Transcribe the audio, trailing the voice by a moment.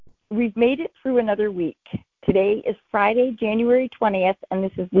We've made it through another week. Today is Friday, January 20th, and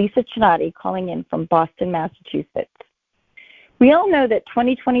this is Lisa Chinati calling in from Boston, Massachusetts. We all know that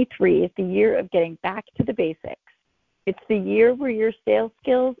 2023 is the year of getting back to the basics. It's the year where your sales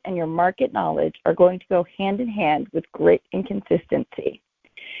skills and your market knowledge are going to go hand in hand with grit and consistency.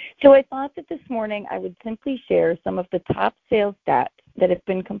 So I thought that this morning I would simply share some of the top sales stats that have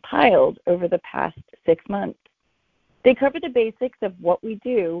been compiled over the past 6 months. They cover the basics of what we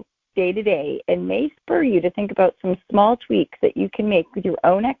do day to day and may spur you to think about some small tweaks that you can make with your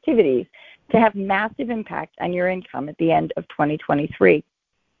own activities to have massive impact on your income at the end of 2023.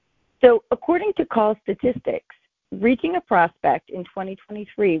 So according to Call Statistics, reaching a prospect in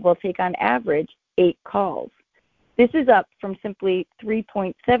 2023 will take on average 8 calls. This is up from simply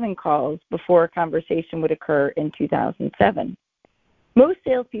 3.7 calls before a conversation would occur in 2007. Most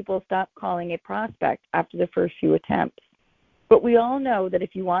salespeople stop calling a prospect after the first few attempts. But we all know that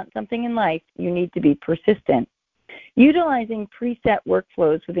if you want something in life, you need to be persistent. Utilizing preset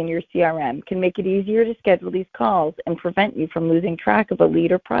workflows within your CRM can make it easier to schedule these calls and prevent you from losing track of a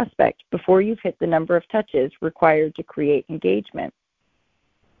lead or prospect before you've hit the number of touches required to create engagement.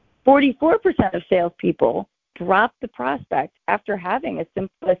 44% of salespeople drop the prospect after having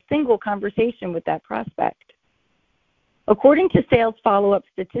a single conversation with that prospect. According to sales follow-up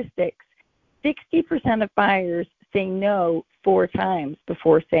statistics, 60% of buyers say no 4 times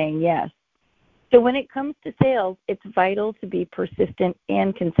before saying yes. So when it comes to sales, it's vital to be persistent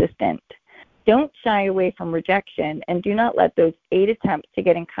and consistent. Don't shy away from rejection, and do not let those 8 attempts to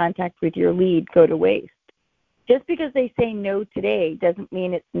get in contact with your lead go to waste. Just because they say no today doesn't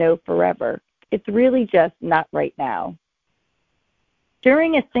mean it's no forever. It's really just not right now.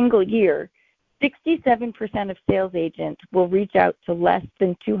 During a single year, 67% of sales agents will reach out to less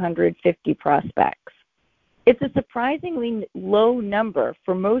than 250 prospects. It's a surprisingly low number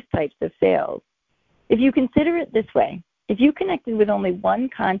for most types of sales. If you consider it this way, if you connected with only 1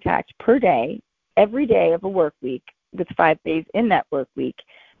 contact per day, every day of a work week, with 5 days in that work week,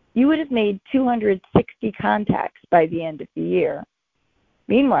 you would have made 260 contacts by the end of the year.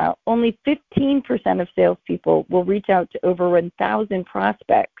 Meanwhile, only 15% of salespeople will reach out to over 1,000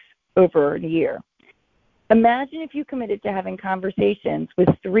 prospects over a year. Imagine if you committed to having conversations with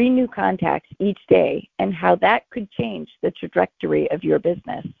 3 new contacts each day and how that could change the trajectory of your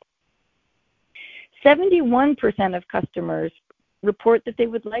business. 71% of customers report that they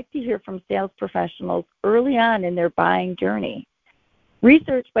would like to hear from sales professionals early on in their buying journey.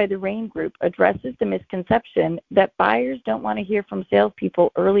 Research by the Rain Group addresses the misconception that buyers don't want to hear from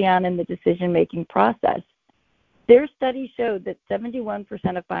salespeople early on in the decision-making process. Their study showed that 71%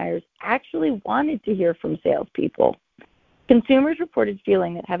 of buyers actually wanted to hear from salespeople. Consumers reported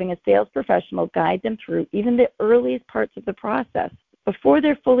feeling that having a sales professional guide them through even the earliest parts of the process before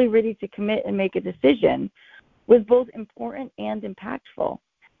they're fully ready to commit and make a decision was both important and impactful.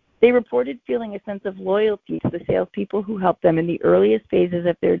 They reported feeling a sense of loyalty to the salespeople who helped them in the earliest phases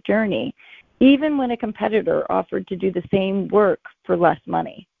of their journey, even when a competitor offered to do the same work for less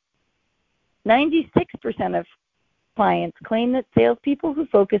money. 96% of clients claim that salespeople who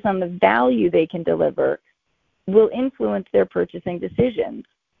focus on the value they can deliver will influence their purchasing decisions.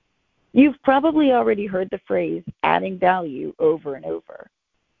 You've probably already heard the phrase adding value over and over.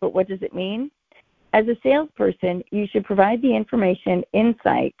 But what does it mean? As a salesperson, you should provide the information,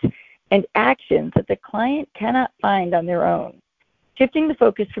 insight, and actions that the client cannot find on their own. Shifting the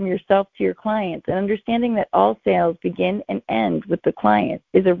focus from yourself to your clients and understanding that all sales begin and end with the client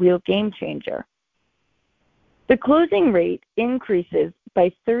is a real game changer. The closing rate increases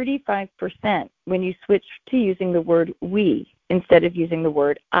by 35% when you switch to using the word we instead of using the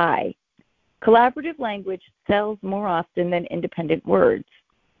word I. Collaborative language sells more often than independent words.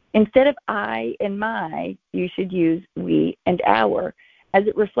 Instead of I and my, you should use we and our, as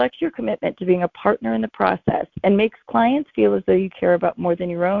it reflects your commitment to being a partner in the process and makes clients feel as though you care about more than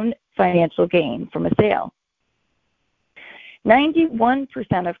your own financial gain from a sale. 91%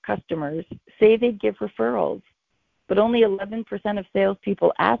 of customers say they give referrals, but only 11% of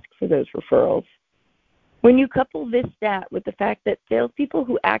salespeople ask for those referrals. When you couple this stat with the fact that salespeople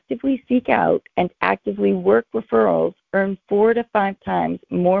who actively seek out and actively work referrals earn 4 to 5 times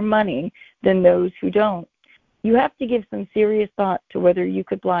more money than those who don't, you have to give some serious thought to whether you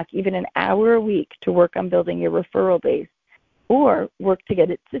could block even an hour a week to work on building your referral base or work to get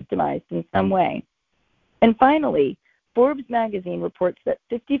it systemized in some way. And finally, Forbes magazine reports that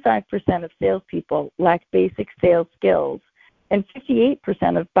 55% of salespeople lack basic sales skills, and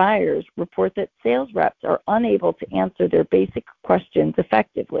 58% of buyers report that sales reps are unable to answer their basic questions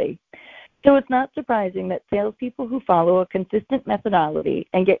effectively. So it's not surprising that salespeople who follow a consistent methodology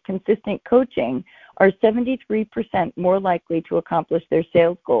and get consistent coaching are 73% more likely to accomplish their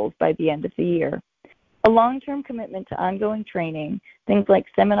sales goals by the end of the year. A long-term commitment to ongoing training, things like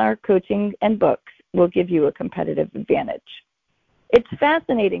seminar, coaching, and books, will give you a competitive advantage. It's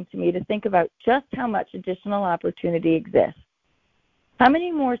fascinating to me to think about just how much additional opportunity exists. How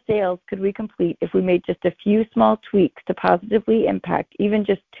many more sales could we complete if we made just a few small tweaks to positively impact even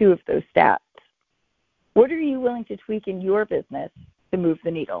just 2 of those stats? What are you willing to tweak in your business to move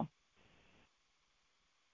the needle?